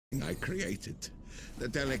I created. The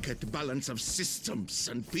delicate balance of systems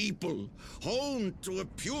and people, honed to a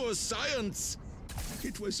pure science.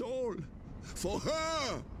 It was all for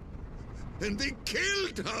her. And they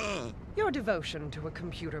killed her! Your devotion to a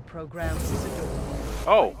computer program is adorable.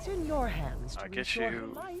 Oh, It's in your hands to I guess ensure her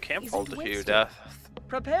you life can't isn't hold it to your wasted. death.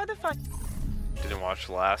 Prepare the fight. Didn't watch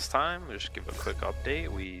last time. Just give a quick update.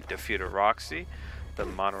 We defeated Roxy, the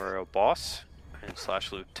monorail boss, and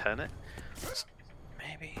slash lieutenant.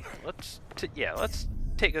 Let's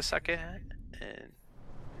take a second and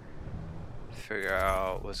figure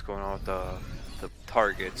out what's going on with the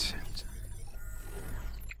targets.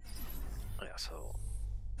 Yeah, so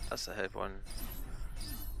that's the head one.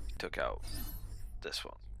 Took out this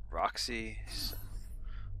one, Roxy,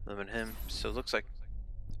 limit him. So it looks like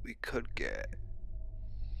we could get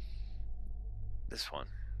this one,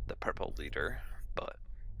 the purple leader, but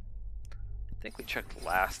I think we checked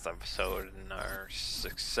last episode and our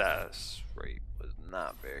success rate was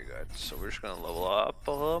not very good. So we're just gonna level up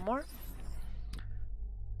a little more.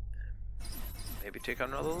 Maybe take on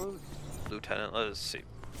another lieutenant. Let us see.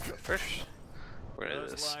 First, we're gonna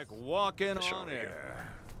do this. Like walking this on right air.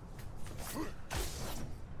 here.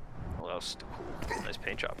 What else? Cool. Nice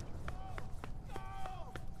paint job.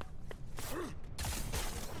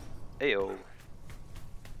 Ayo.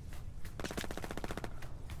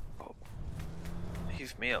 Oh.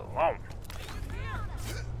 Leave me alone.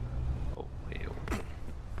 Oh, ayo.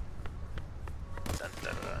 Dun,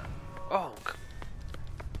 dun, dun. Oh.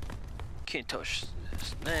 Can't touch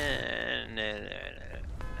this. Nah.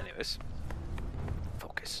 Anyways.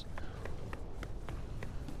 Focus.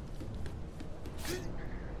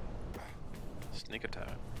 Sneak attack.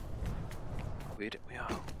 We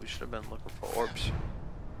should have been looking for orbs.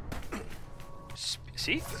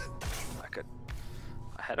 See?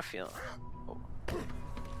 I had a feeling. Oh.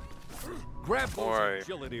 Grab Or I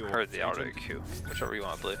agility heard the orbs, auto agent. EQ. Whichever you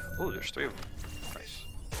want to believe. Oh, there's 3 of them. Nice.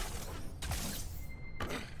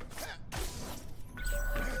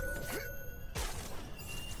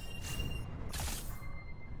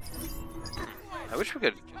 I wish we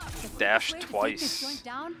could dash twice Joint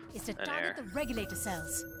down is to in target air. the regulator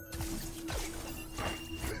cells.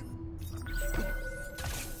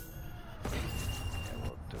 Yeah,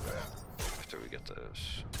 we'll do that after we get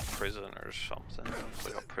this prison or something. It's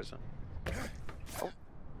like a prison. Oh,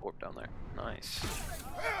 orb down there. Nice.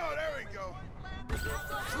 Oh, there we go.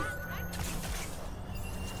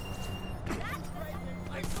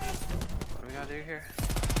 What do we gotta do here?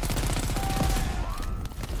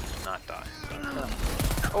 Not die.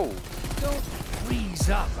 Oh, Don't freeze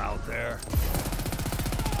up out there.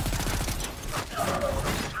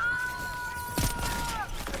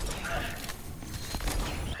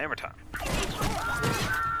 hammer time.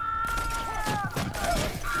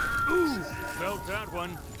 Ooh, felt that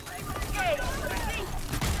one.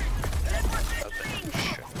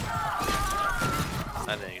 Shit.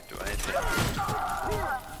 I didn't do anything.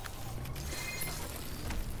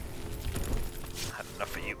 Had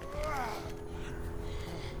enough of you.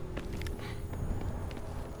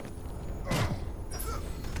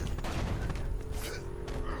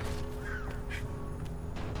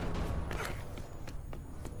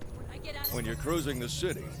 When you're cruising the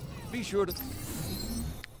city, be sure to...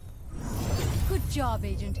 Good job,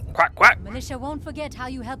 Agent. Quack, quack! Militia won't forget how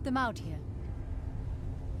you helped them out here.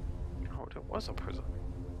 Oh, there was a prison.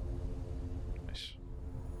 Nice.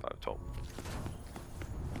 Thought I told.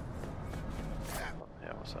 Oh,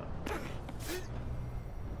 yeah, what's that?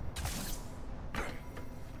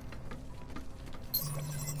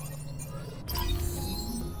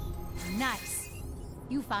 Nice.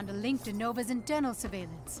 You found a link to Nova's internal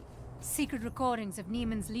surveillance. Secret recordings of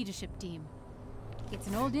Neiman's leadership team. It's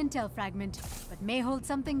an old intel fragment, but may hold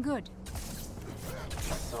something good.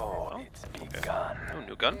 So it's begun. Oh,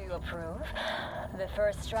 new gun. Do you approve? The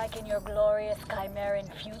first strike in your glorious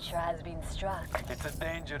Chimerian future has been struck. It's a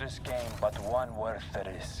dangerous game, but one worth the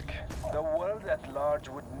risk. The world at large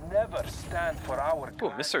would never stand for our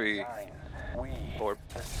grand mystery design. We, orb.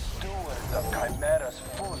 the stewards of Chimera's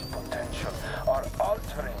full potential, are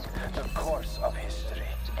altering the course of history.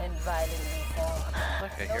 And violently so.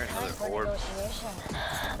 Like I No hear time another for orb. negotiation.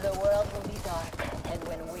 The world will be dark, and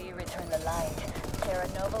when we return the light, Terra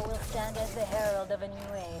Nova will stand as the herald of a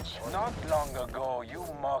new age. Not long ago, you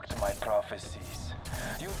mocked my prophecies.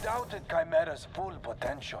 You doubted Chimera's full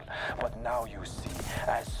potential, but now you see,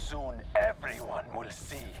 as soon everyone will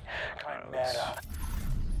see, Chimera.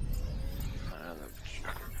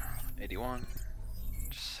 81.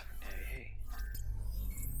 78.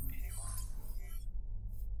 81.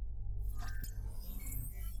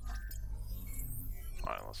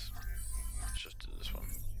 Alright, let's just do this one.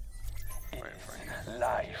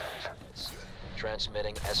 life.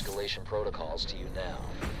 Transmitting escalation protocols to you now.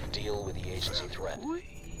 Deal with the agency threat. That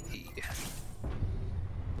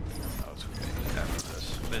was good after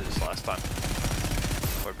this. We did this last time.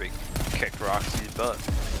 Where we kicked Roxy's butt.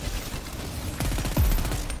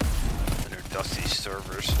 And her dusty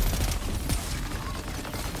servers.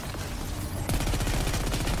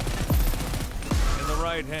 In the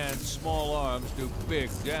right hand, small arms do big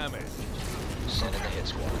damage. Send in the hit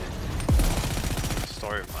squad.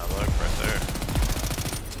 Story of my life right there.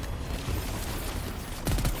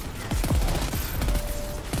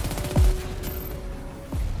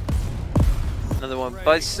 Another one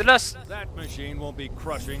bites the dust. That machine won't be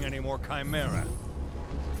crushing any more Chimera.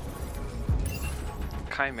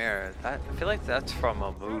 Chimera. I feel like that's from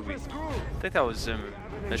a movie. I think that was in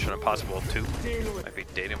Mission Impossible 2. Might be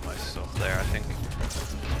dating myself there. I think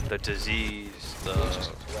the disease,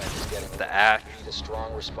 the actress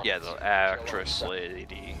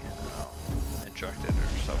lady injected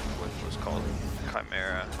herself with was called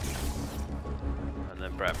Chimera. And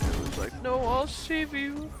then Brad Pitt was like, "No, I'll save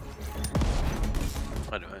you."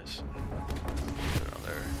 Anyways,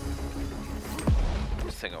 another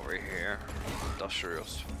thing over here. Industrial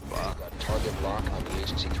spot. Got target lock on the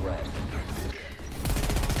agency threat.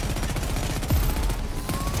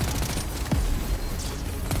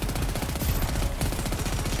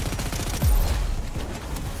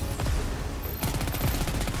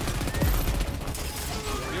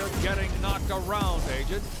 You're getting knocked around,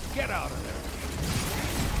 Agent. Get out of there.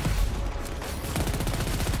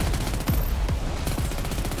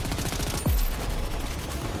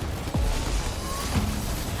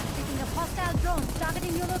 Drones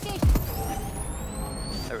targeting your location.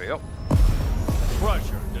 There we go.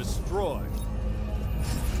 Crusher destroyed.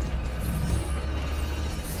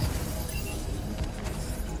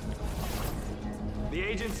 The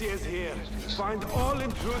agency is here. Find all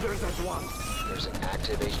intruders at once. There's an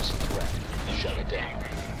active agency threat. Shut it down.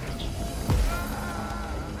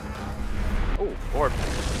 Oh, orb.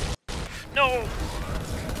 No!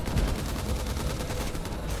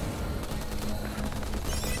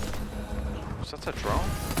 That's a drone?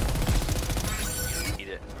 Eat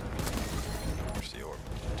it. Where's the orb?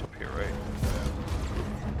 It's up here, right?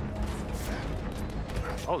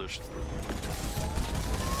 Oh, there's...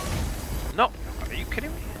 No! Are you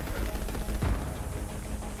kidding me?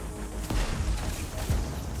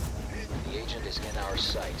 The agent is in our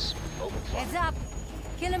sights. Open fire. Heads up.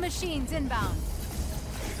 Killer machines inbound.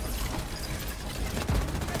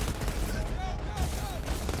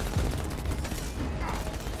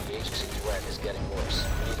 Is getting worse.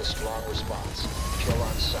 We need a strong response. Kill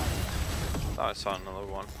on sight. Thought I saw another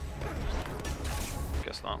one.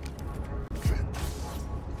 Guess not.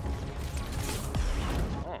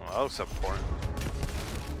 Oh, that looks important.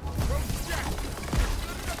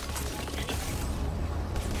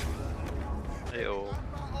 Ew.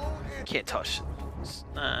 Can't touch it.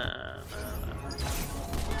 Nah.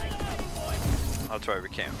 That's right, we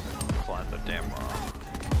can't climb the damn rock.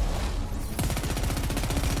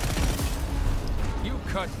 You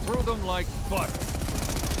cut through them like butter.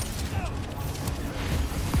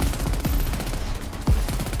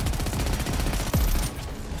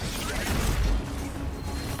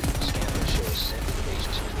 Scanner shows send to the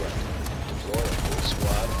agency threat. Deploy a full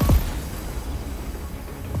squad.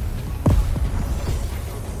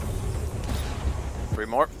 Three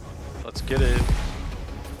more. Let's get it.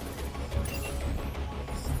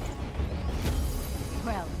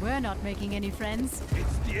 Well, we're not making any friends.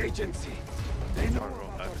 It's the agency. They know.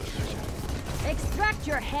 Extract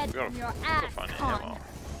your head Gotta- from your gotta ass, find the con. ammo.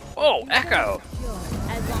 Oh, Echo!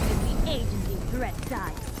 As long as the agency threat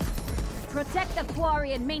dies. Protect the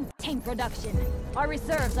quarry and maintain production. Our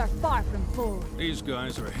reserves are far from full. These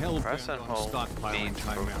guys are hell-bent Press and on hold stockpiling B to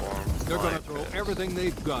Chimera. perform They're gonna flying throw fist. everything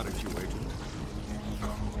they've got at you, Agent.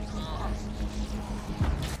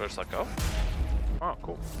 First, let go. Oh,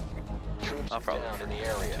 cool. Troops Not probably down in the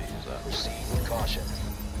area. to use that. Proceed with caution.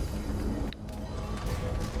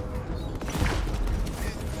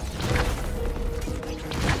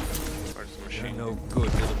 Where's the Ain't machine? no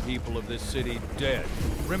good to the people of this city dead.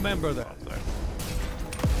 Remember that. There.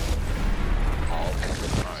 All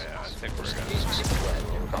covered. Oh yeah, I think we're gonna. Agency threat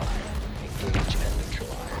nearby. Engage and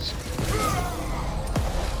neutralize.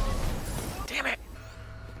 Damn it!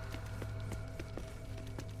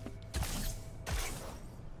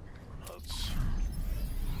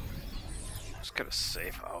 Let's get a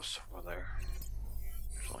safe house over there.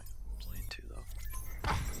 There's only two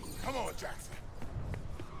though. Come on, Jackson.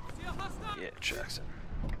 Yeah, Jackson.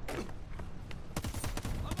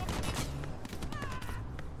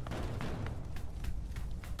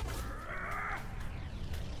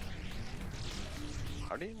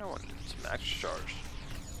 How do you know when it's max charge?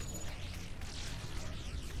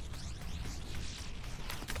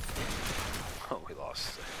 Oh, we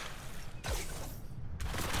lost.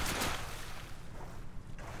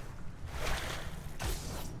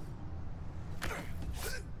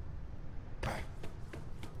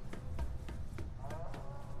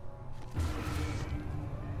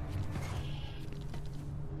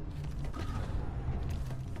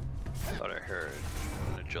 Thought I heard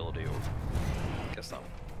an agility over. Guess not.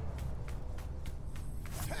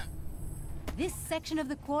 This section of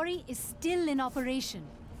the quarry is still in operation.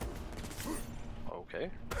 Okay.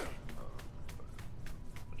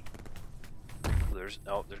 There's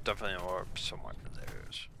definitely an orb somewhere. There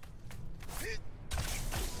is.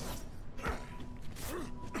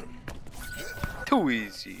 Too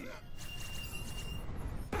easy.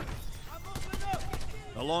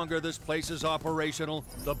 The longer this place is operational,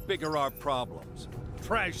 the bigger our problems.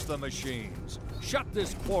 Trash the machines. Shut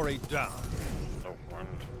this quarry down. Oh, one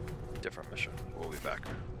different mission. We'll be back.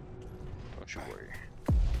 Don't you worry.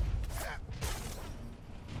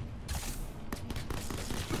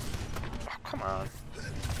 Oh, come on.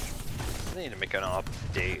 I need to make an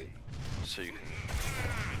update so you can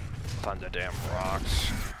find the damn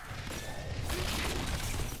rocks.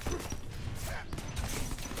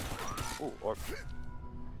 Ooh, orb.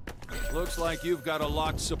 Looks like you've got a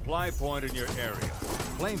locked supply point in your area.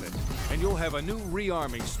 Claim it, and you'll have a new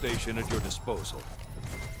rearming station at your disposal.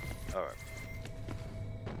 Alright.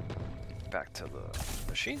 Back to the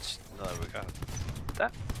machines. Now that we got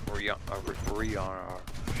that. Re on our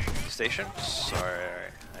station. Sorry,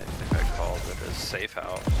 I think I called it a safe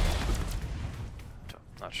house.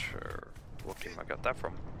 Not sure what game I got that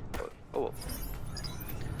from. But, oh well.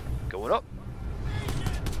 Going up.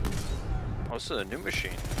 Oh, this is a new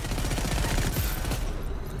machine.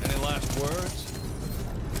 Any last words?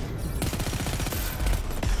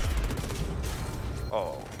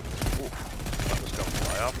 Oh. Oof. That was gonna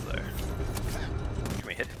fly off there. Can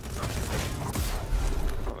we hit it?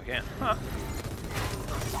 Oh, we can. Huh.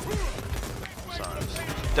 So it's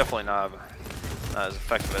definitely not as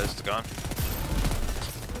effective as the gun.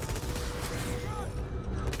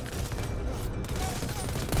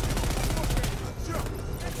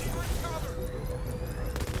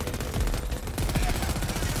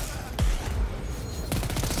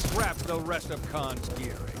 Scrap the rest of Khan's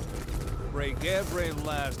gearing. Break every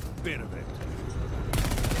last bit of it.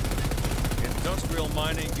 Industrial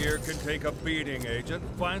mining gear can take a beating, Agent.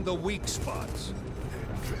 Find the weak spots.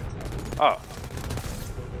 Oh.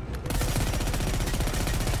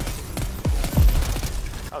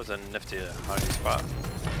 That was a nifty hiding spot.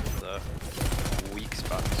 The weak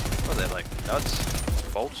spots. What are they, like nuts?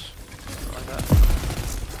 Bolts? Something like that?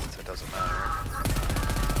 So it doesn't matter.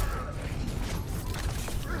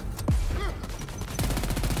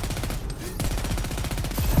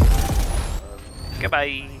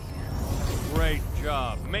 Goodbye. Great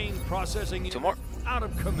job. Main processing Two more. Out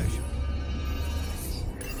of commission.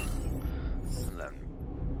 And then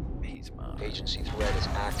he's mine. Agency threat is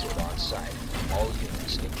active on site. All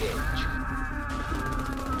units engage.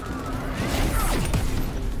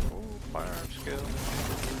 Oh, firearms skill.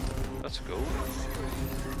 Let's go.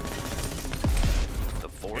 The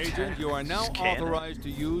vortex Agent, you are now cannon. authorized to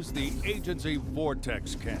use the Agency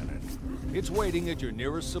Vortex Cannon. It's waiting at your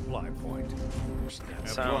nearest supply point. That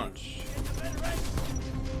sounds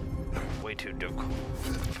way too difficult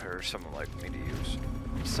for someone like me to use.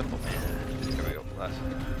 Simple, man. Here we go.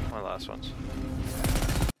 My last ones.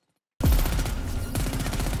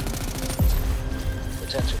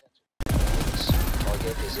 Attention.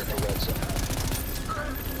 Target is in the red zone.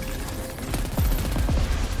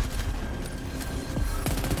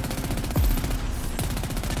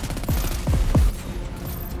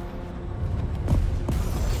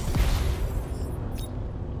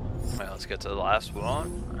 Let's get to the last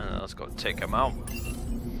one, and then let's go take him out.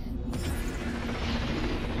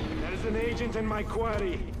 There's an agent in my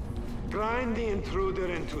quarry. Grind the intruder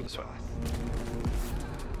into This dust.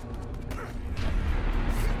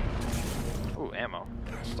 one. Ooh, ammo.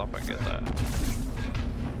 Stop and get that.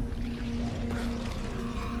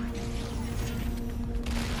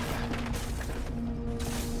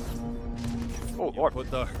 Oh, You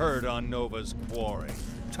put the hurt on Nova's quarry.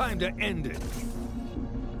 Time to end it.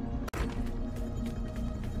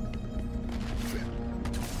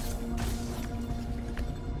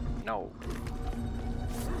 no.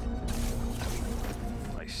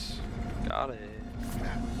 Nice. Got it.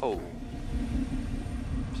 Oh.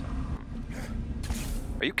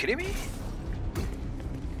 Are you kidding me?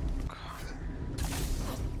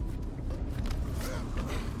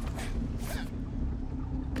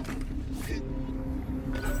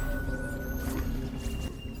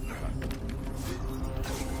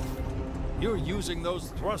 You're using those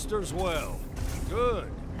thrusters well.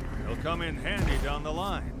 Good. They'll come in handy down the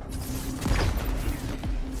line.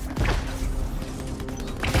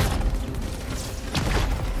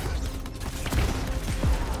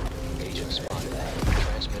 Agent spotted.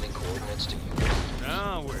 Transmitting coordinates to you.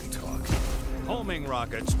 Now we're talking. Homing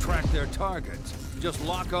rockets track their targets. Just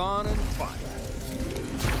lock on and fire.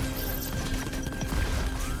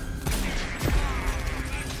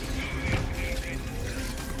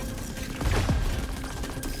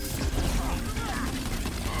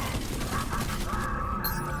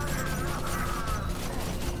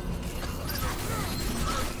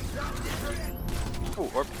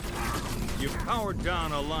 You've powered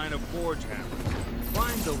down a line of forge hammers.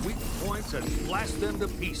 Find the weak points and blast them to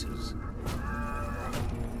pieces.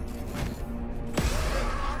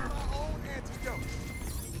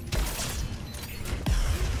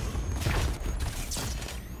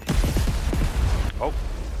 Oh,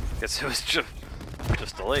 guess it was just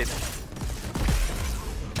delayed.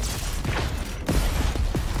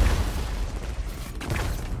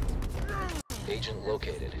 Agent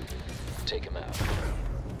located. Take him out.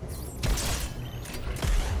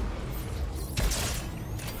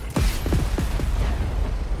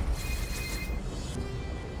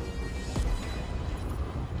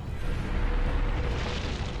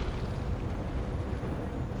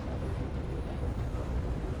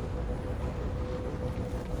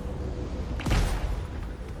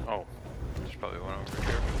 Oh, there's probably one over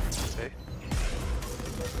here. Okay.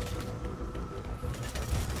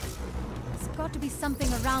 There's got to be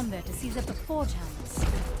something around there to seize up the forge hammers.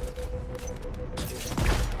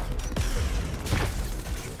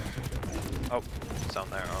 Oh, it's down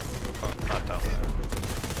there. Oh, not down there.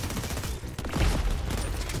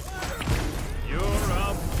 You're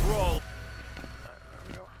a pro. Alright, there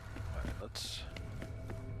we go. Alright, let's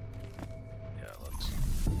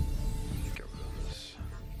get rid of this.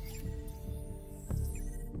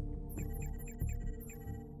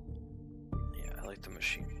 Yeah, I like the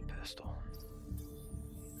machine pistol.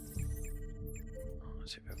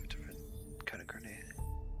 Let's see if I have a different kind of grenade.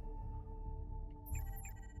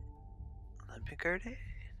 Limping grenade?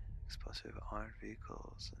 Explosive armed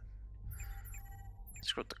vehicles.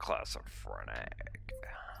 Let's go with the class of Frenetic.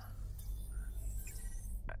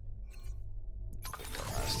 Let's go to the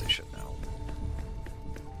last station now.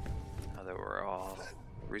 Now that we're all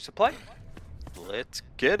resupply, let's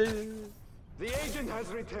get it. The agent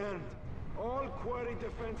has returned. All quarry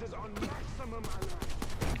defenses on maximum alert.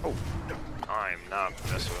 Oh, I'm not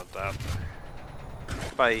messing with that.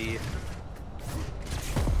 Bye.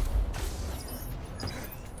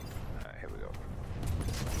 Alright, here we go.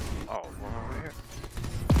 Oh, one over here.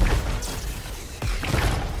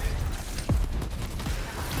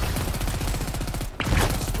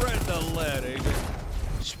 Spread the lead, agent.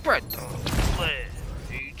 Spread the lead,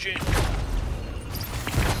 agent.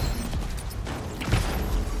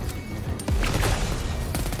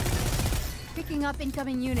 Picking up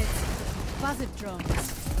incoming units. Buzzard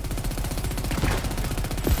drones.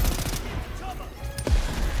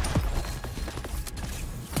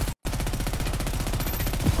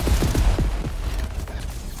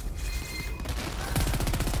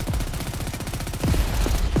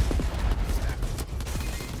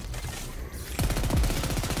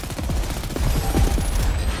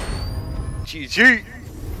 GG!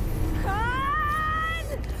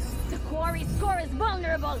 The quarry score is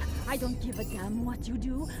vulnerable. I don't give a damn what you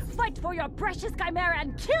do. Fight for your precious chimera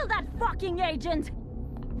and kill that fucking agent!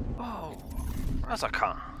 Oh,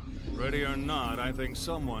 Razaka. Ready or not, I think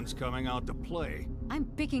someone's coming out to play. I'm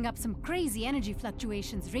picking up some crazy energy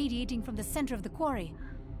fluctuations radiating from the center of the quarry.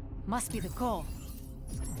 Must be the core.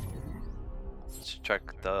 Let's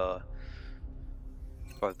check the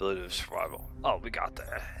probability of survival. Oh, we got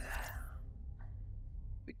that.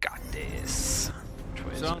 We got this.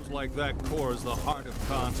 Sounds like that core is the heart of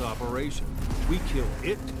Khan's operation. We kill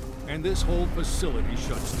it, and this whole facility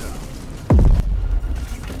shuts down.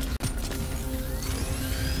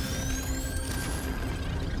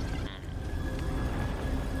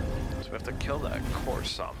 So we have to kill that core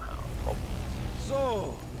somehow. Oh.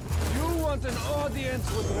 So, you want an audience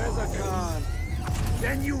with Reza Khan?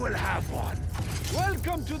 Then you will have one.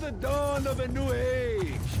 Welcome to the dawn of a new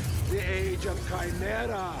age. The age of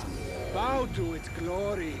Chimera. Bow to its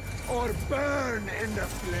glory, or burn in the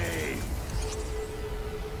flame.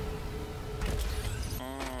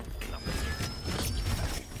 No.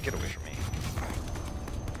 Get away from me.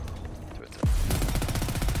 Do it.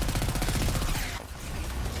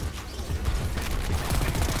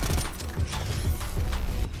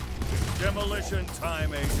 Demolition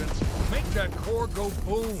time, agents. Make that core go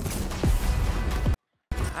boom.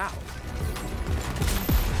 Ow.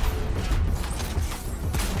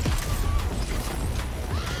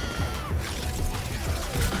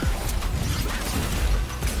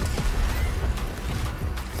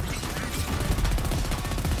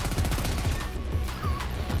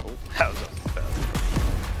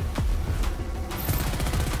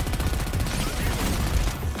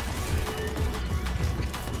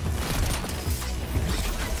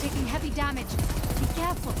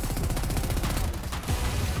 careful.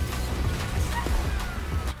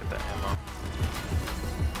 Let's get that ammo.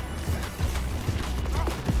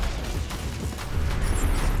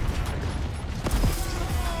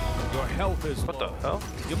 Your health is What the low. hell?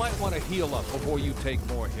 You might want to heal up before you take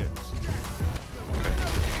more hits.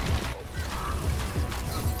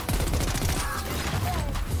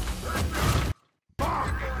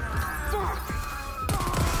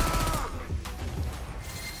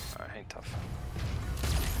 Alright, ain't tough.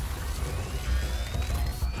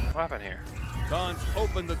 What happened here? Khan's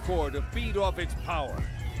open the core to feed off its power.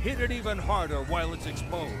 Hit it even harder while it's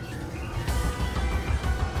exposed.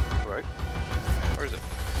 Right. Where is it?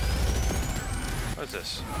 What is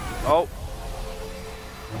this? Oh!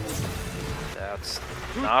 That's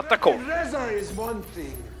not the core. Reza is one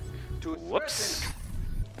thing. To Whoops.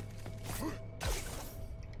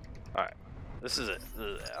 Alright. This is it.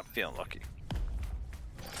 I'm feeling lucky.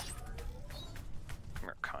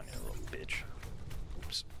 McConachie, you little bitch.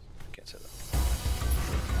 Oops. Can't say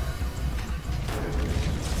that.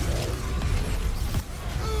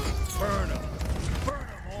 Burn them. Burn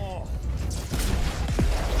them all.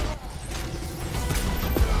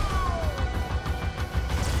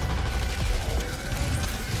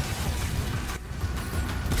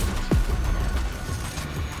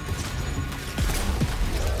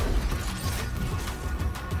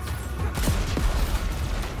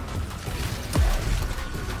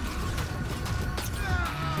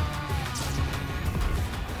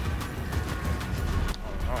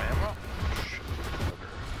 Oh, ammo?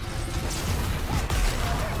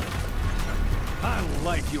 I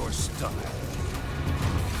like your style.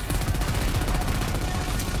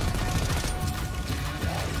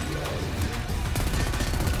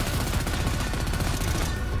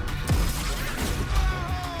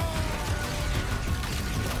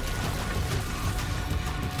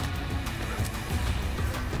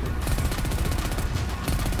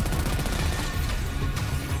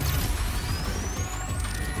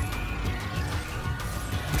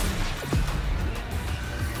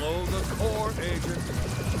 Blow the core, agent.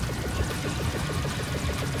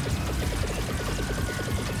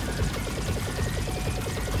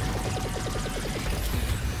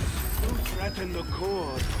 You threaten the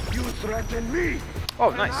core. You threaten me. Oh,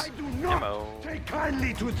 And nice. I do not Ammo. take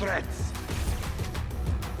kindly to threats.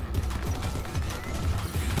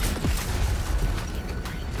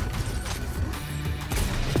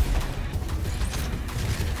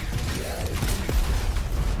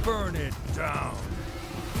 Burn it down.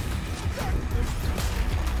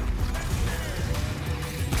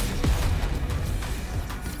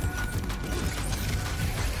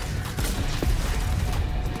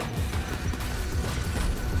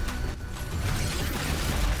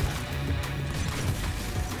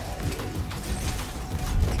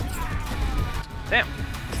 Damn.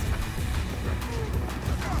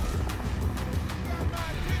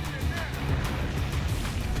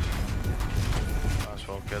 Might as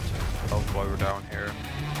well get health while we're down here.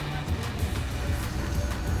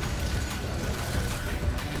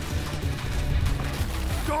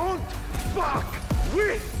 Don't fuck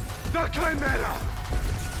with the Chimera.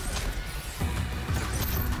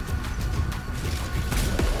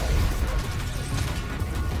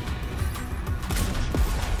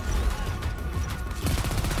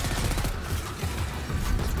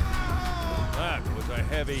 That was a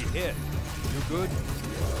heavy hit. You good?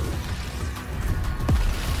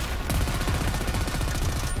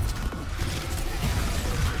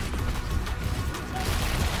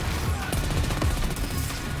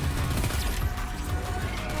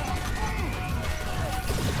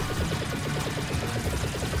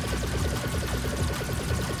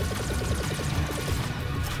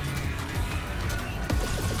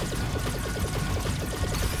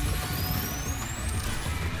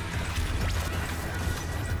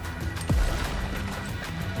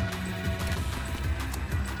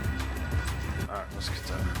 Alright, let's get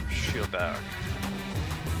the shield back.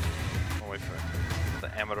 I'll wait for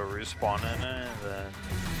the ammo to respawn in it, and then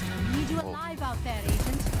We need you alive out there,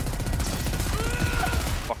 Agent.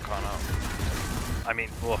 fuck on up. I mean,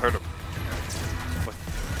 we'll hurt him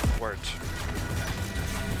with words.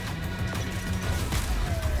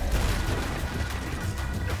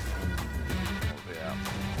 We'll be out.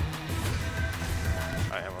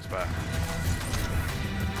 Alright, ammo's back.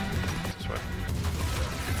 This way.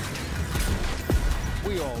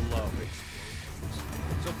 We all love it.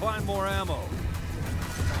 So find more ammo.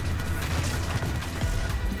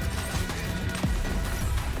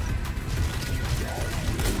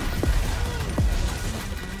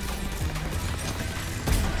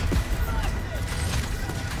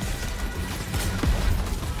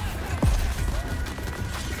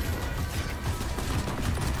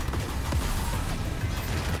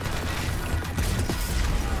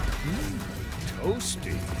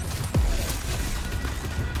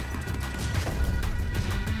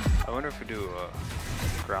 wonder if we do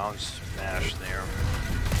a ground smash there.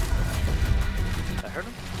 I heard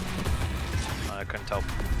him? I couldn't tell.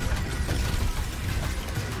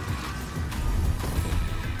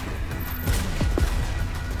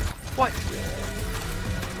 What?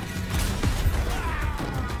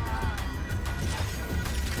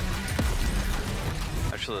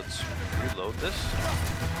 Actually, let's reload this.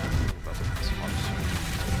 About to pass them on.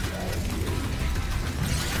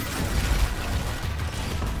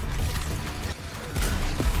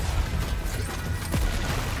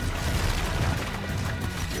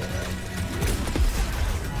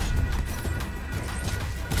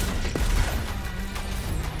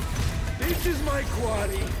 This is my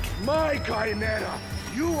quarry, my Chimera.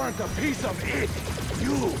 You want a piece of it,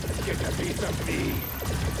 you get a piece of me.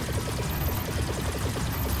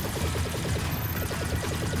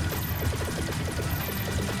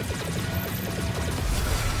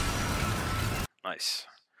 Nice.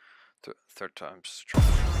 Third time's strong.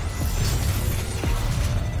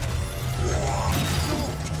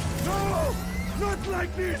 No! Not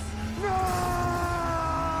like this! No!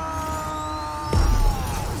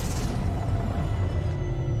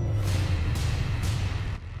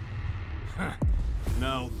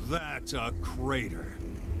 Now that's a crater.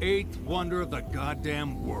 Eighth wonder of the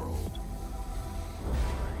goddamn world.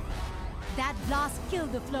 That blast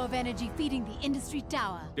killed the flow of energy feeding the industry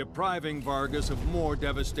tower. Depriving Vargas of more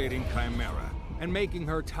devastating Chimera, and making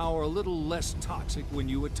her tower a little less toxic when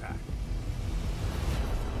you attack.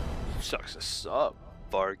 Sucks us up,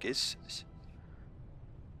 Vargas.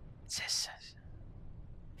 I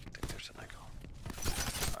think there's an echo.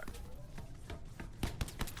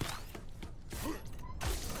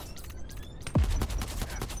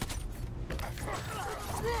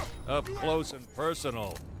 Up close and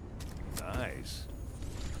personal. Nice.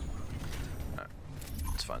 Alright,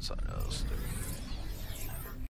 let's find something else to do.